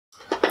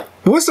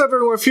What's up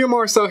everyone,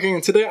 Marcel here,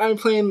 and today I'm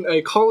playing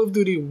a Call of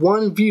Duty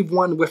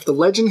 1v1 with the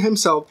legend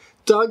himself,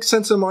 Doug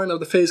Censor Martin of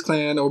the FaZe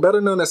Clan, or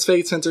better known as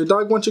FaZe Censor.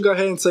 Doug, why don't you go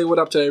ahead and say what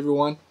up to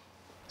everyone?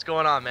 What's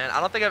going on, man?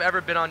 I don't think I've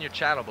ever been on your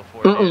channel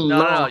before.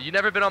 No. You've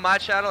never been on my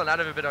channel, and I've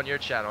never been on your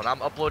channel, and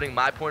I'm uploading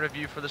my point of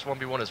view for this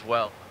 1v1 as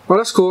well. Well,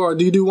 that's cool.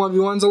 Do you do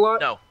 1v1s a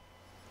lot? No.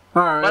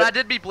 Alright. But I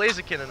did beat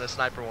Blaziken in a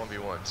sniper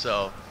 1v1,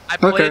 so I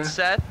played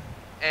Seth,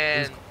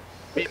 and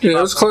beat me it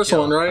was a close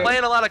one, right?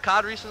 Playing a lot of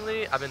COD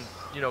recently. I've been,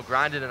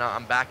 grinding, and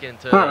I'm back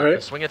into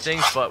the swing of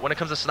things, but when it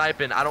comes to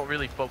sniping, I don't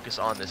really focus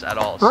on this at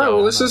all. Alright,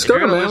 well, let's just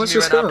go, man. Let's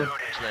just go.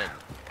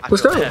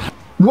 Let's go.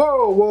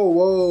 Whoa, whoa,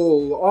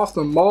 whoa. Off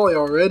the molly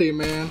already,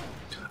 man.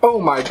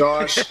 Oh my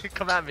gosh.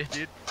 Come at me,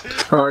 dude.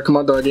 Alright, come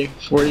on, Dougie.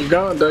 Where you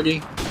going,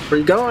 Dougie? Where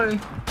you going?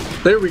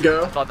 There we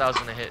go. I thought that was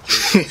gonna hit,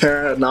 dude.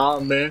 Yeah, nah,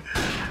 man.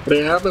 It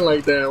ain't happen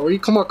like that. Where you?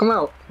 Come on, come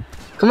out.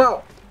 Come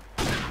out.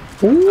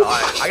 Ooh.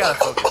 I gotta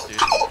focus,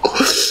 dude.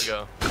 Let's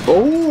go.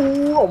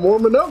 Oh, I'm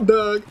warming up,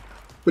 Doug.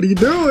 What are you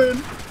doing?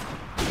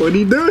 What are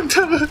you doing,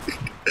 Doug?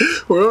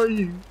 Where are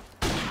you?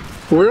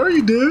 Where are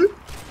you, dude?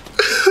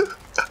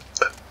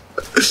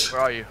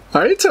 Where are you?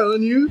 I ain't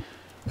telling you.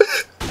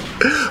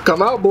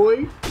 Come out,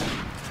 boy.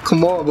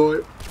 Come on, boy.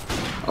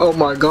 Oh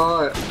my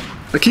god.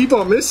 I keep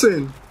on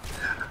missing.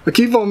 I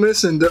keep on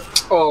missing.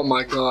 Oh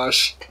my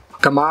gosh.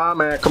 Come on,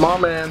 man. Come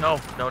on, man. No.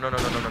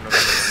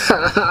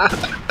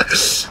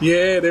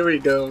 Yeah, there we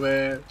go,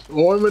 man.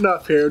 Warming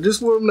up here.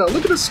 Just warming up.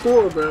 Look at the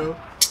score, bro.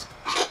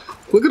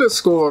 Look at the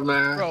score,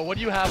 man. Bro, what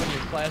do you have in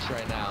your class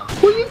right now?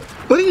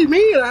 What do you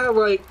mean? I have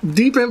like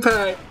deep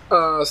impact,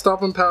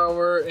 stopping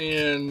power,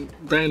 and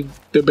the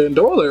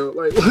Bandola.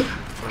 Like, what?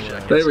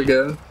 There we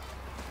go.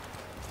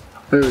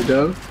 There we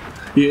go.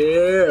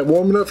 Yeah,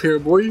 warming up here,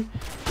 boy.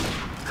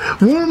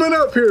 Warming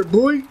up here,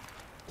 boy.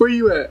 Where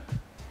you at?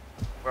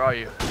 Where are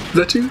you? Is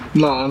that you?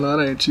 No,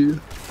 that ain't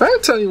you. I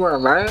ain't telling you where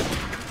I'm at.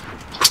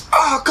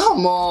 Oh,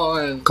 come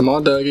on. Come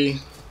on, Dougie.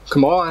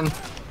 Come on.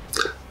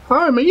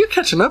 Alright, man, you're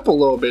catching up a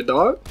little bit,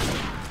 dog.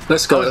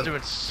 Let's go. I was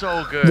doing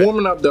so good.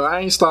 Warming up, though.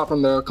 I ain't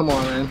stopping, though. Come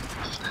on, man.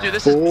 Dude,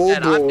 this is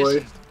bad.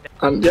 Boy.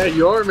 Yeah,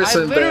 you are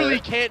missing bad. I literally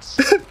can't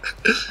see.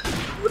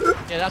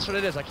 Yeah, that's what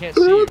it is. I can't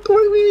see you. What do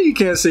you mean you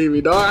can't see me,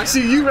 dog? I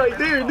see you right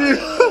there, dude.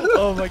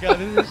 Oh my god,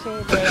 this is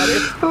so bad.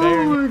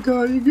 Oh my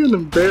god, you're getting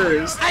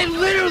embarrassed. I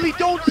literally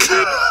don't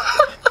see.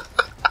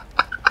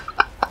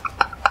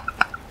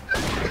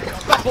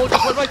 That ball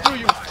just went right through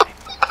you.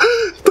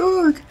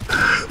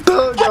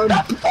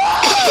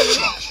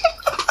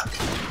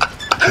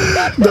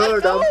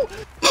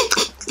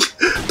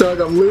 Doug,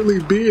 I'm literally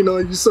beating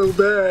on you so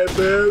bad,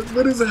 man.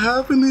 What is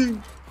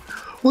happening?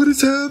 What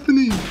is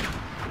happening?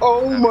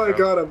 Oh my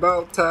god,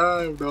 about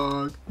time,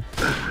 dog.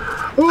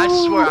 Oh. I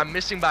swear I'm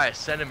missing by a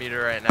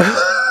centimeter right now.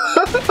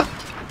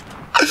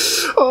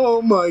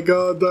 Oh my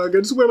god, dog. I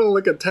just went on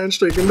like a 10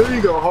 streak, and there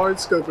you go, hard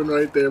scoping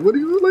right there. What are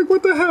you, like,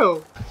 what the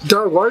hell?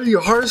 Dog, why are you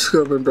hard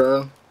scoping,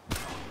 bro?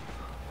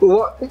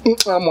 What?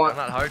 I'm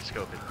not hard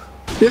scoping.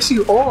 Yes,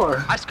 you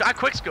are. I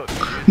quick scoped.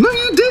 No,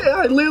 you did.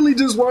 I literally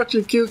just watched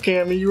your kill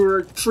cam and you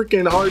were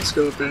freaking hard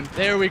scoping.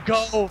 There we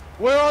go.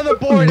 We're on the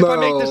board. No. If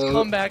I make this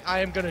comeback, I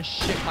am gonna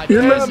shit my pants.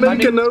 You're not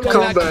making no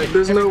comeback.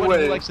 There's no way.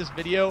 Everybody who likes this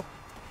video,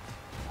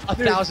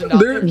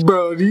 $1,000.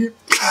 Bro, he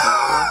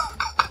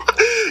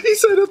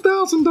said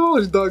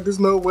 $1,000, dog. There's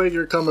no way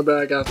you're coming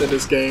back after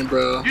this game,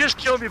 bro. You just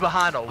killed me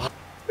behind a wall.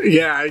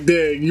 Yeah, I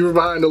did. You were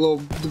behind the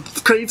little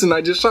crates and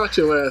I just shot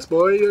your ass,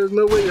 boy. There's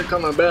no way you're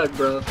coming back,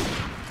 bro.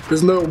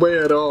 There's no way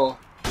at all.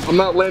 I'm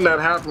not letting that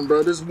happen,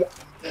 bro. There's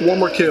one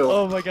more kill.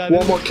 Oh my god.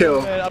 One more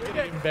kill. Man, I'm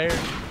getting embarrassed.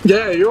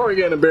 Yeah, you're already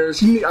getting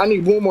embarrassed. I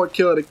need one more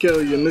kill to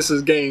kill you, and this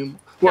is game.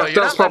 Well, yo,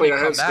 that's probably a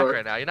head start.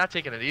 Right now. You're not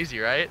taking it easy,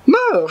 right?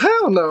 No,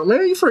 hell no,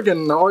 man. You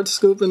freaking hard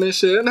scooping this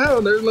shit. And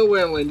hell, there's no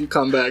way I'm letting you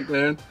come back,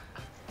 man.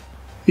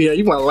 Yeah,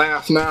 you wanna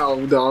laugh now,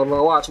 dog.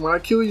 Watch, when I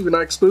kill you and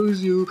I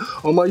expose you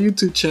on my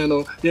YouTube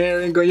channel, you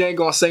ain't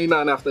gonna say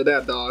nothing after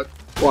that, dog.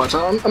 Watch,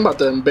 I'm about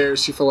to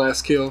embarrass you for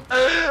last kill.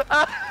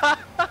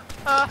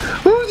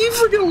 Well, you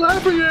freaking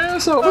laughing your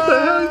ass off. What the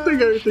hell? You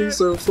think everything's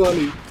so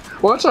funny?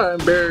 Watch I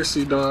embarrass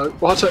you, dog.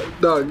 Watch I,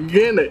 dog, you're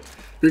getting it.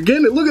 You're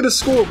getting it. Look at the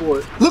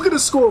scoreboard. Look at the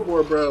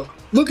scoreboard, bro.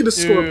 Look at the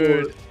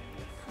scoreboard.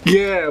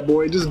 Yeah,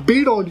 boy, just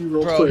beat on you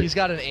real quick. Bro, he's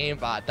got an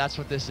aimbot. That's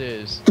what this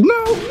is.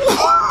 No.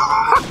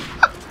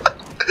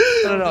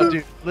 No,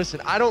 dude.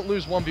 Listen, I don't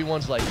lose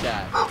 1v1s like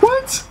that.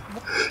 What?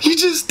 You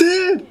just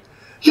did.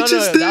 You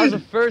just did. That was the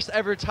first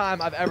ever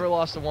time I've ever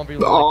lost a 1v1 like that.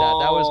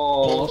 That was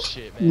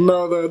bullshit, man.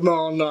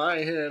 No, I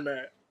ain't hearing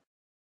that.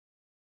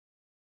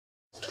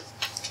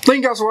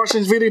 Thank you guys for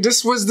watching this video.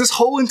 This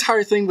whole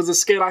entire thing was a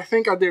skit. I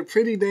think I did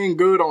pretty dang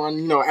good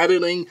on,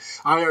 editing.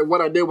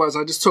 What I did was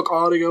I just took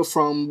audio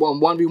from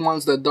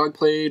 1v1s that Doug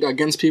played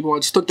against people. I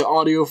just took the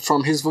audio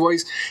from his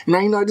voice, and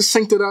I just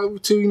synced it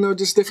out to,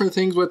 just different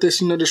things with this,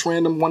 this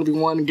random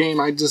 1v1 game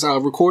I just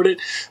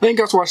recorded. Thank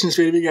you guys for watching this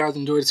video. If you guys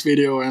enjoyed this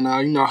video, and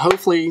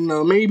hopefully,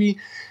 maybe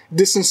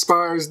this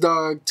inspires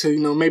Doug to, you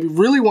know, maybe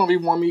really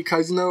 1v1 me,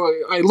 because, you know,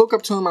 I look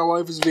up to him, I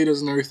love his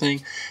videos and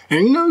everything.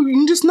 And, you know,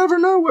 you just never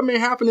know what may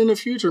happen in the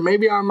future.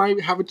 Maybe I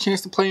might have a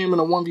chance to play him in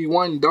a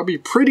 1v1. That'll be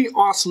pretty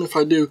awesome if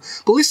I do.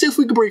 But let's see if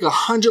we can break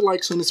 100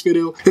 likes on this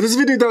video. If this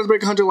video does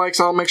break 100 likes,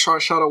 I'll make sure I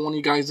shout out one of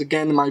you guys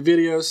again in my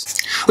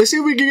videos. Let's see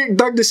if we can get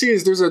Doug to see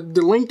us. There's the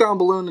link down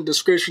below in the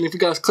description. If you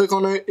guys click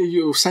on it,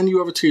 it'll send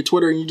you over to your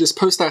Twitter and you just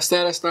post that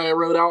status that I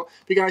wrote out.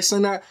 If you guys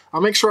send that,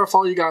 I'll make sure I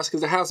follow you guys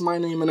because it has my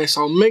name in it.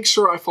 So I'll make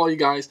sure I follow you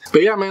guys.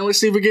 But yeah, man, let's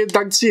see if we get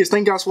Doug to see us.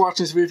 Thank you guys for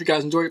watching this video. If you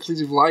guys enjoyed it, please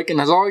leave a like. And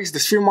as always,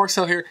 this is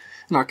Marcel here,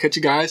 and I'll catch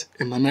you guys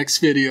in my next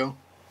video.